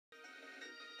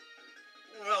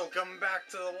Welcome back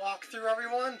to the walkthrough,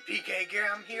 everyone.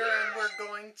 PkGam here, and we're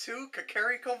going to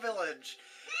Kakariko Village.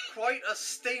 Quite a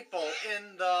staple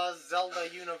in the Zelda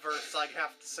universe, I'd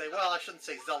have to say. Well, I shouldn't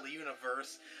say Zelda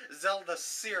universe, Zelda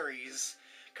series.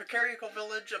 Kakariko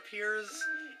Village appears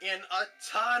in a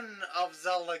ton of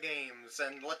Zelda games,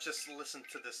 and let's just listen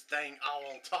to this dang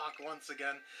owl talk once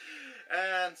again.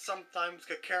 And sometimes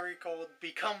Kakariko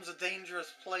becomes a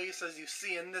dangerous place, as you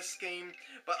see in this game,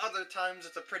 but other times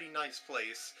it's a pretty nice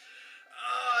place.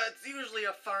 It's usually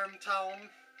a farm town,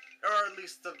 or at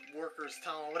least a workers'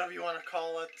 town, whatever you want to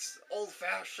call it.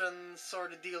 Old-fashioned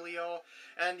sort of dealio.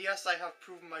 And yes, I have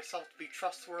proven myself to be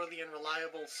trustworthy and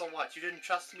reliable. So what? You didn't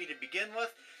trust me to begin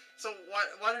with? So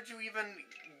why did you even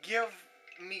give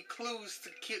me clues to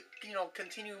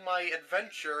continue my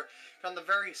adventure from the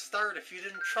very start if you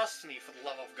didn't trust me, for the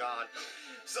love of God?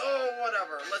 So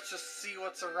whatever, let's just see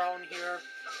what's around here.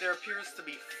 There appears to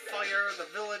be fire. The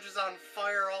village is on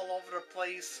fire all over the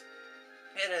place.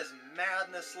 It is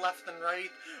madness left and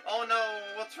right. Oh no,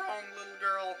 what's wrong, little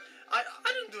girl? I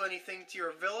didn't do anything to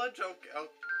your village, okay,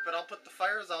 but I'll put the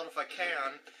fires out if I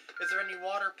can. Is there any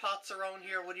water pots around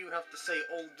here? What do you have to say,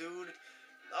 old dude?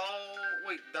 Oh,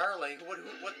 wait, darling.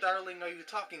 What darling are you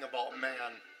talking about,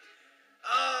 man?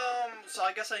 So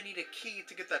I guess I need a key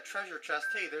to get that treasure chest.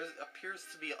 Hey, there appears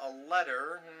to be a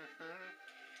letter.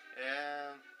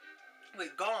 And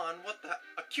wait, gone? What the heck?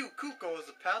 A cute Kuko is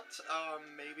a pet.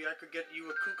 Maybe I could get you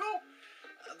a Kuko?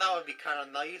 That would be kind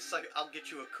of nice. I'll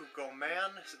get you a Kuko, man.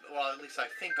 Well, at least I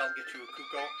think I'll get you a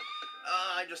Kuko.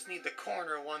 I just need the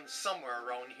corner one somewhere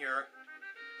around here.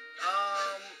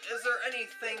 Is there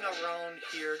anything around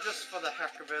here, just for the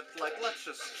heck of it? Like, let's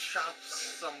just chop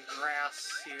some grass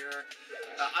here.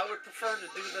 I would prefer to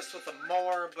do this with a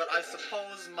mower, but I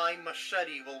suppose my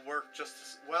machete will work just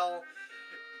as well.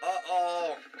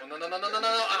 Uh-oh. Oh, no, no, no, no, no, no,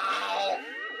 no. Ow!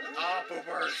 Ah,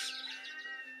 poopers.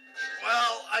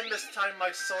 Well, I mistimed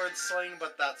my sword swing,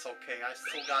 but that's okay. I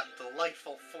still got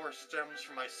delightful force gems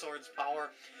for my sword's power.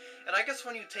 And I guess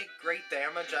when you take great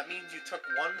damage, that means you took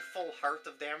one full heart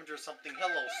of damage or something.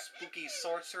 Hello, spooky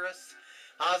sorceress.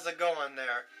 How's it going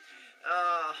there?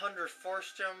 100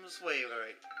 force gems? Wait.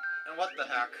 And what the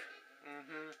heck?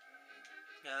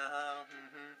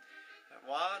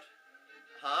 What?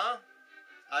 Huh?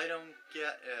 I don't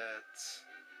get it.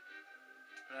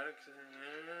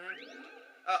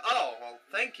 Oh, well,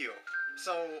 thank you.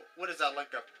 So, what is that,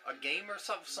 like a game or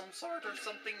some sort or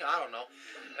something? I don't know.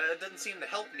 It didn't seem to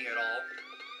help me at all.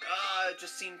 It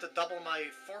just seemed to double my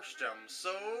force gems.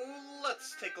 So,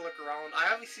 let's take a look around.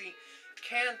 I obviously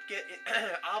can't get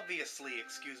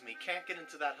can't get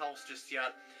into that house just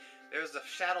yet. There's a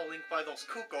shadow link by those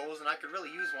Kukos, and I could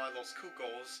really use one of those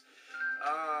Kukos.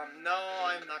 No,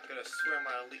 I'm not gonna swear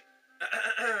my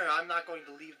I'm not going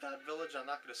to leave that village. I'm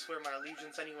not going to swear my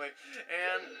allegiance anyway.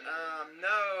 And,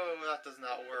 no, that does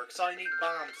not work. So I need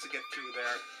bombs to get through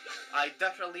there. I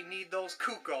definitely need those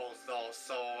Kukos, though.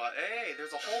 So, hey,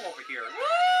 there's a hole over here.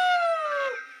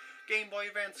 Woo! Game Boy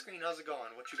Advance screen, how's it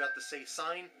going? What you got to say,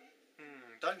 sign?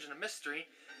 Dungeon of Mystery.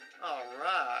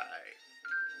 Alright.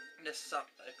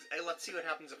 Hey, let's see what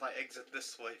happens if I exit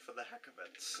this way for the heck of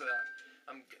it.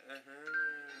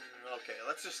 Okay,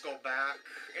 let's just go back,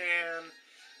 and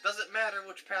does it matter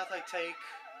which path I take?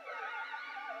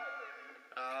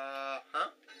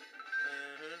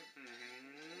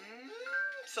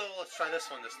 So let's try this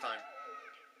one this time.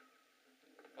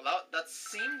 Well, that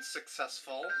seemed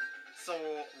successful. So,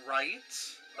 right.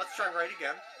 Let's try right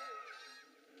again.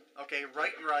 Okay,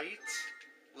 right.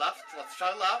 Left, let's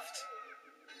try left.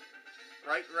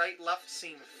 Right, left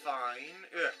seem fine.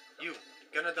 Ugh, you.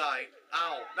 Gonna die.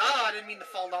 Ow. Ah, I didn't mean to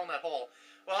fall down that hole.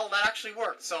 Well, that actually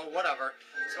worked, so whatever.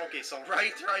 So, okay, so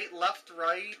right, left,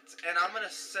 right, and I'm gonna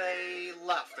say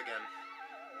left again.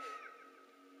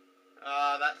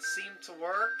 That seemed to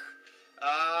work.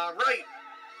 Right.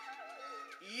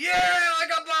 Yeah, I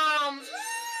got bombs!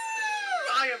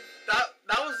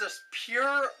 That was just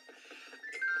pure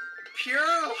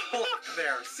luck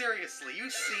there. Seriously,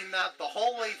 you've seen that the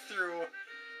whole way through.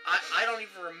 I don't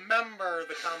even remember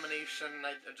the combination.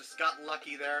 I just got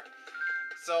lucky there.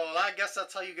 So I guess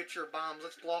that's how you get your bombs.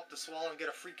 Let's blow up this wall and get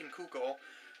a freaking Kuko.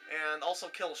 And also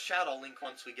kill Shadow Link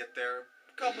once we get there.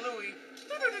 Kablooey.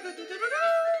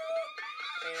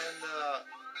 And,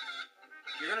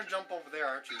 you're gonna jump over there,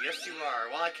 aren't you? Yes, you are.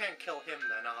 Well, I can't kill him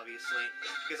then, obviously.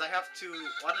 Because I have to...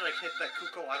 Why did I hit that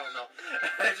Kuko? I don't know.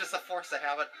 It's just a force of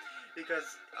habit.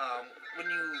 Because, when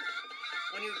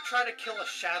you try to kill a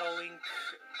Shadow Link,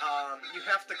 you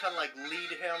have to kind of like lead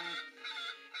him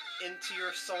into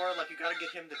your sword. Like, you gotta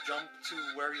get him to jump to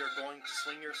where you're going to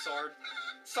swing your sword.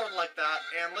 Sort of like that.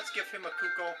 And let's give him a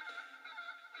Kuko.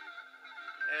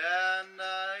 And,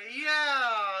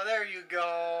 yeah, there you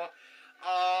go.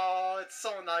 Oh, it's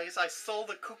so nice. I stole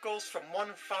the cuckoos from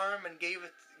one farm and gave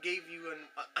you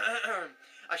an...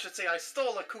 I should say I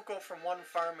stole a cuckoo from one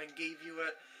farm and gave you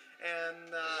it.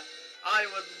 And, I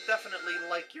would definitely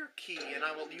like your key, and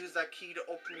I will use that key to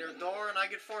open your door, and I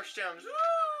get 4 gems.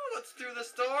 Woo! What's through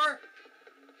this door?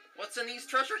 What's in these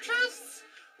treasure chests?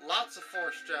 Lots of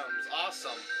force gems.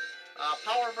 Awesome.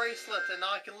 Power bracelet, and now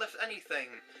I can lift anything.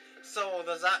 So,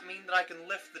 does that mean that I can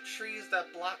lift the trees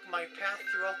that block my path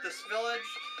throughout this village?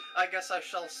 I guess I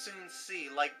shall soon see.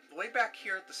 Like, way back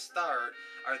here at the start,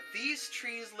 are these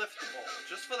trees liftable?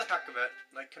 Just for the heck of it.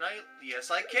 Like, can I? Yes,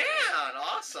 I can!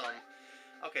 Awesome.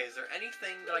 Okay, is there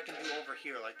anything that I can do over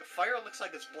here? Like, the fire looks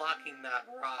like it's blocking that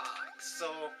rock.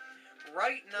 So,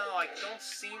 right now, I don't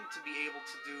seem to be able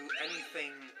to do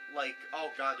anything like... Oh,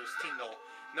 God, there's Tingle.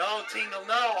 No, Tingle,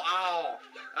 no! Ow!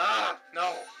 Ah!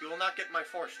 No! You will not get my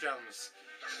force gems.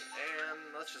 And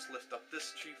let's just lift up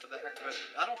this tree for the heck of it.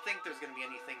 I don't think there's going to be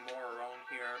anything more around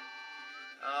here.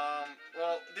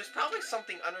 Well, there's probably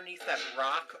something underneath that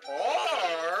rock.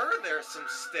 Or there's some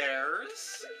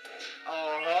stairs.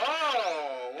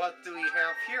 Oh, what do we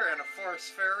have here? And a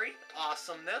forest fairy.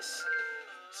 Awesomeness.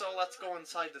 So let's go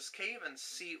inside this cave and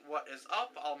see what is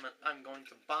up. I'm going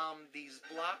to bomb these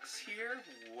blocks here.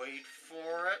 Wait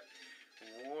for it.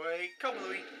 Wait,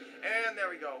 kablooey. And there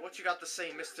we go. What you got to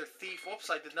say, Mr. Thief? Whoops,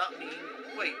 I did not mean...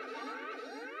 Wait.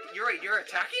 You're right, you're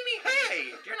attacking me? Hey!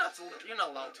 You're not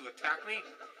allowed to attack me.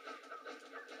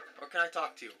 Or can I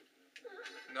talk to you?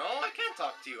 No, I can't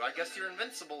talk to you. I guess you're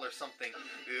invincible or something.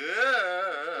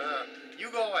 You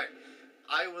go away.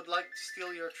 I would like to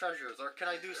steal your treasures, or can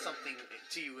I do something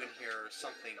to you in here or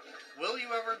something? Will you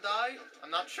ever die?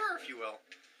 I'm not sure if you will.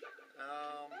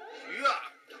 Yeah.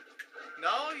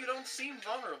 No, you don't seem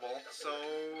vulnerable, so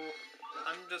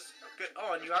I'm just good.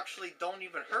 Oh, and you actually don't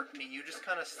even hurt me. You just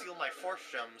kind of steal my force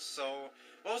gems. So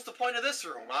what was the point of this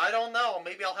room? I don't know.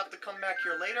 Maybe I'll have to come back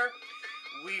here later.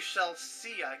 We shall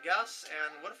see, I guess.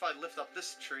 And what if I lift up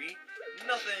this tree?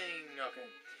 Nothing. Okay.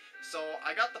 So,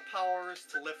 I got the powers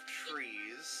to lift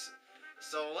trees.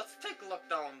 So, let's take a look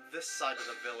down this side of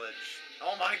the village.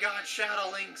 Oh my god,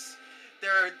 Shadow Links!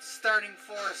 They're starting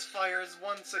forest fires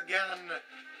once again!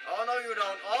 Oh no you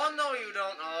don't! Oh no you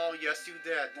don't! Oh yes you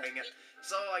did, dang it.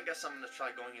 So, I guess I'm gonna try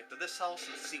going into this house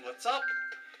and see what's up.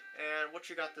 And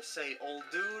what you got to say, old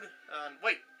dude?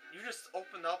 Wait, you just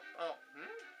opened up... Oh,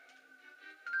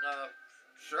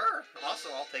 sure. Also,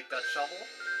 I'll take that shovel.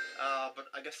 But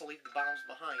I guess I'll leave the bombs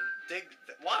behind. Dig...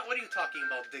 What? What are you talking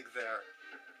about, dig there?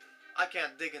 I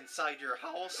can't dig inside your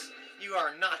house. You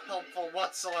are not helpful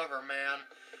whatsoever, man.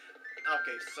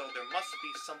 Okay, so there must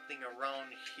be something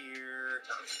around here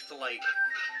to, like,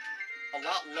 a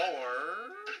lot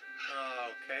lower.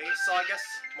 Okay, so I guess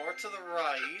more to the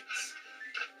right.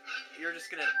 You're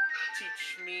just gonna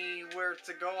teach me where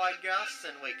to go, I guess?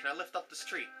 And wait, can I lift up this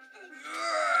tree?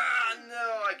 No,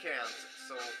 I can't.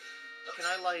 So... Can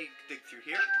I, like, dig through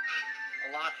here?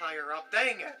 A lot higher up.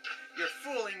 Dang it! You're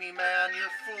fooling me, man. You're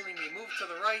fooling me. Move to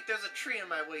the right. There's a tree in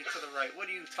my way to the right. What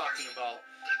are you talking about?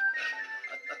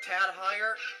 A tad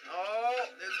higher? Oh,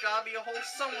 there's gotta be a hole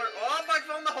somewhere. Oh, I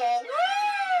found the hole.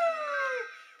 Woo!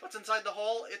 What's inside the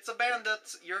hole? It's a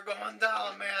bandit. You're going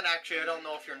down, man. Actually, I don't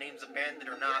know if your name's a bandit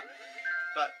or not.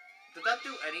 But, did that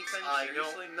do anything? I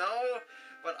don't know.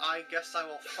 But I guess I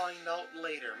will find out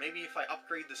later. Maybe if I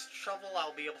upgrade this shovel,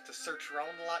 I'll be able to search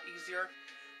around a lot easier.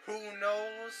 Who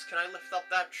knows? Can I lift up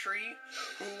that tree?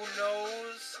 Who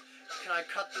knows? Can I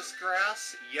cut this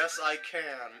grass? Yes, I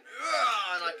can.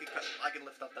 And I can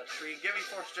lift up that tree. Give me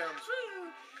force gems.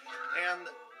 And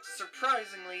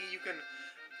surprisingly, you can,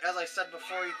 as I said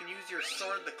before, you can use your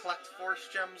sword to collect force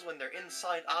gems when they're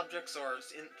inside objects or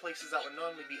in places that would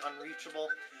normally be unreachable.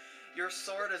 Your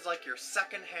sword is like your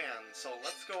second hand, so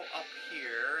let's go up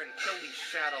here and kill these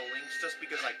Shadow Links just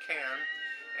because I can.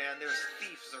 And there's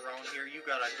thieves around here. You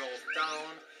gotta go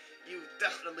down. You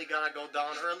definitely gotta go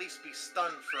down, or at least be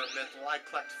stunned for a bit while I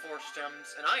collect force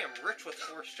gems. And I am rich with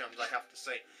force gems, I have to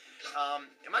say.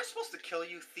 Am I supposed to kill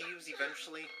you thieves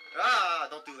eventually?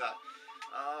 Ah, don't do that.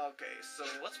 Okay, so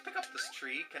let's pick up this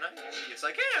tree. Can I? Yes,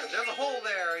 I can. There's a hole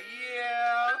there.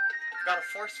 Yeah. Got a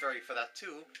force fairy for that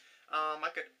too. I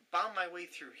could bomb my way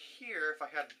through here if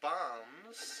I had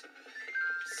bombs.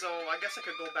 So I guess I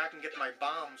could go back and get my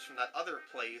bombs from that other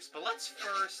place. But let's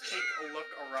first take a look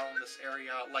around this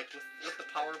area, like with the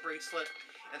power bracelet,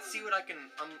 and see what I can...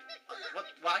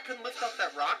 what? I couldn't lift up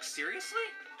that rock? Seriously?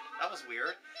 That was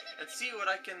weird. And see what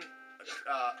I can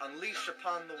unleash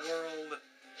upon the world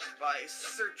by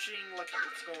searching. Let's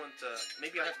go into.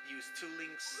 Maybe I have to use 2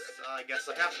 links. I guess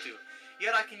I have to.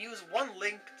 Yet I can use one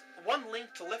link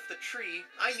to lift the tree.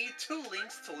 I need 2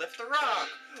 links to lift the rock.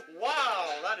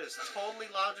 Wow, that is totally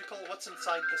logical. What's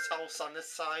inside this house on this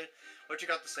side? What you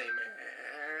got to say,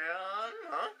 man?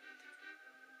 Huh?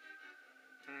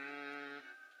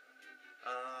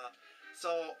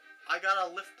 So I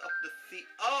gotta lift up the thief.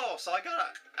 Oh, so I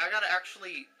gotta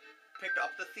actually pick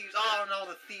up the thieves. Oh no,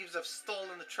 the thieves have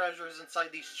stolen the treasures inside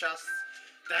these chests.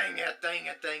 Dang it, dang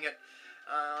it, dang it.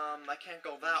 I can't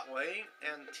go that way.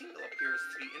 And Tingle appears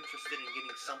to be interested in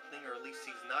getting something, or at least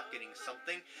he's not getting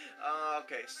something.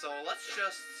 Okay, so let's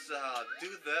just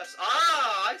do this.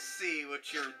 Ah, I see what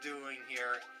you're doing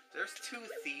here. There's 2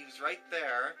 thieves right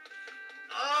there.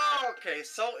 Oh, okay,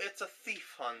 so it's a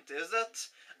thief hunt, is it?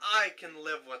 I can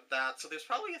live with that. So there's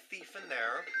probably a thief in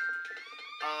there.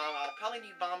 I'll probably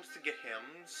need bombs to get him,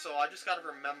 so I just gotta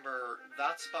remember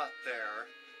that spot there.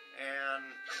 And,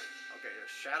 okay,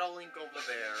 there's Shadow Link over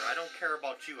there. I don't care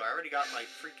about you. I already got my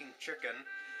freaking chicken.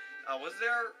 Was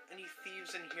there any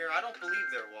thieves in here? I don't believe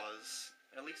there was.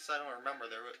 At least I don't remember.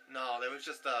 No, there was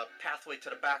just a pathway to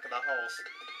the back of the house.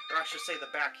 Or I should say the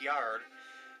backyard.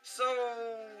 So,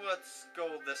 let's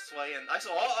go this way, and I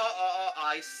saw,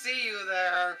 I see you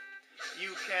there.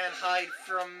 You can't hide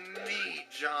from me,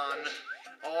 John.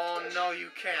 Oh, no, you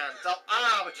can't.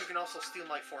 Oh, but you can also steal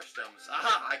my force gems.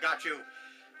 Aha, I got you.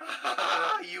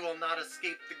 You will not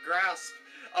escape the grasp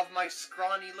of my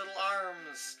scrawny little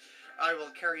arms. I will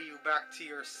carry you back to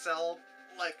your cell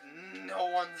like no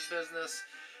one's business.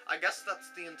 I guess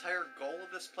that's the entire goal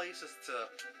of this place, is to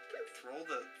throw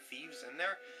the thieves in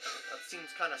there. That seems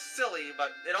kind of silly,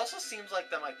 but it also seems like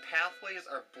that my pathways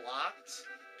are blocked.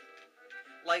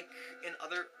 Like in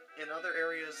other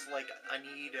areas, like I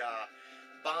need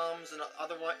bombs, and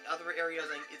other areas,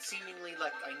 it's seemingly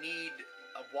like I need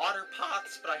water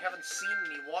pots, but I haven't seen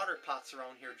any water pots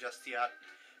around here just yet.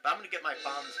 But I'm gonna get my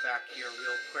bombs back here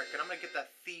real quick, and I'm gonna get that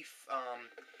thief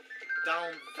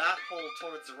down that hole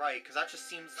towards the right, because that just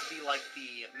seems to be like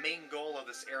the main goal of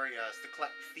this area, is to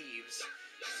collect thieves.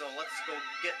 So let's go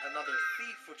get another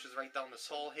thief, which is right down this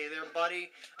hole. Hey there,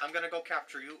 buddy. I'm gonna go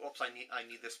capture you. Oops, I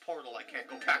need this portal. I can't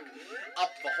go back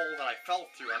up the hole that I fell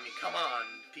through. I mean, come on,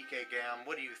 PkGam.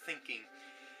 What are you thinking?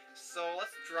 So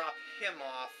let's drop him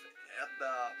off at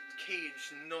the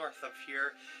cage north of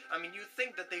here. I mean, you'd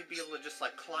think that they'd be able to just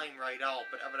like climb right out,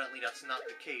 but evidently that's not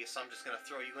the case. So I'm just gonna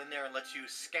throw you in there and let you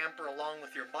scamper along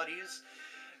with your buddies.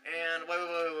 And wait,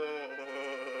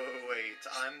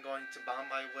 I'm going to bomb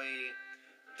my way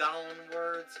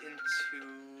downwards into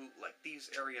like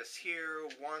these areas here.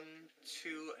 1,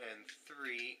 2, and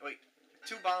 3. Wait,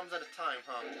 2 bombs at a time,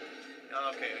 huh?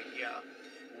 Okay, yeah.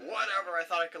 Whatever. I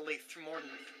thought I could lay through more than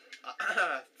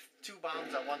 2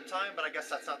 bombs at one time, but I guess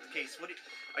that's not the case.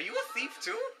 Are you a thief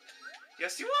too?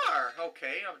 Yes, you are.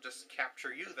 Okay, I'll just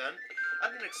capture you then. I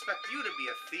didn't expect you to be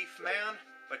a thief, man,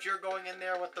 but you're going in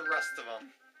there with the rest of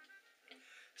them.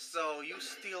 So you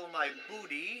steal my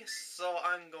booty, so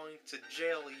I'm going to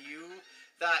jail you.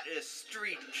 That is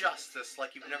street justice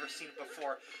like you've never seen it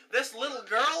before. This little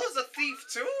girl is a thief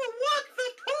too? What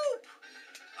the poop?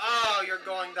 Oh, you're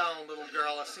going down, little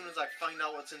girl, as soon as I find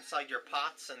out what's inside your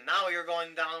pots, and now you're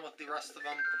going down with the rest of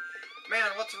them.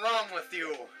 Man, what's wrong with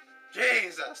you?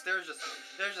 Jesus, there's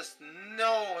just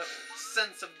no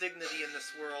sense of dignity in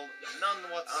this world, none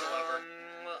whatsoever.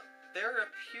 There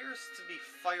appears to be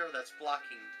fire that's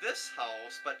blocking this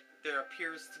house, but there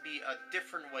appears to be a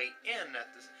different way in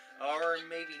at this, or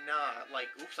maybe not.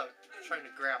 Like, oops, I'm trying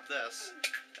to grab this.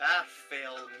 That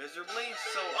failed miserably,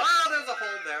 so, there's a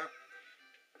hole there.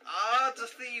 It's a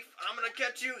thief. I'm gonna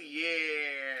catch you.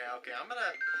 Yeah. Okay, I'm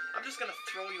just gonna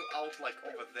throw you out, like,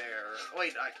 over there.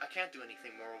 Wait, I can't do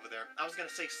anything more over there. I was gonna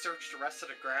say search the rest of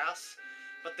the grass,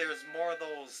 but there's more of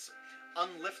those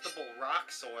unliftable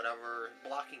rocks or whatever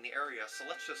blocking the area. So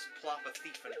let's just plop a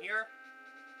thief in here.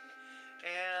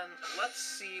 And let's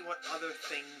see what other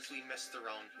things we missed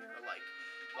around here. Like,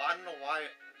 well, I don't know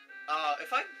why.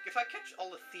 If I catch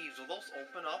all the thieves, will those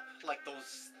open up? Like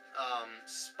those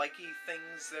spiky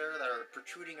things there that are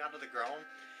protruding out of the ground?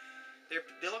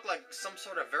 They look like some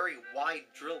sort of very wide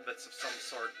drill bits of some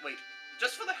sort. Wait,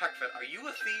 just for the heck of it, are you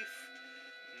a thief?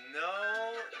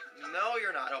 No,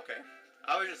 you're not. Okay.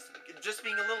 I was just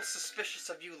being a little suspicious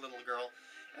of you, little girl.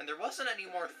 And there wasn't any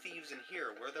more thieves in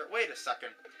here, were there? Wait a second.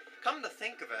 Come to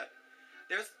think of it,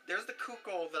 there's the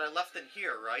cuckoo that I left in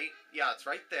here, right? Yeah, it's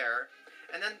right there.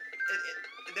 And then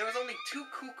there was only 2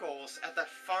 cuckoos at that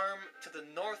farm to the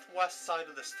northwest side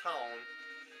of this town.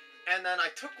 And then I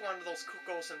took one of those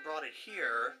cuckoos and brought it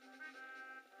here.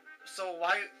 So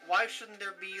why shouldn't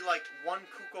there be like one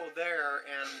Kuko there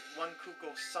and one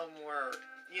Kuko somewhere?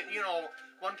 You know,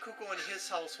 one Kuko in his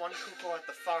house, one Kuko at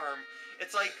the farm.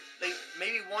 It's like they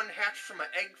maybe one hatched from an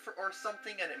egg or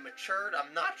something and it matured.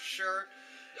 I'm not sure.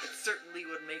 It certainly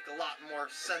would make a lot more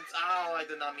sense. Oh, I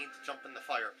did not mean to jump in the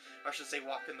fire. Or I should say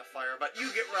walk in the fire. But you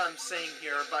get what I'm saying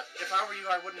here. But if I were you,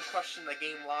 I wouldn't question the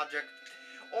game logic,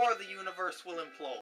 or the universe will implode.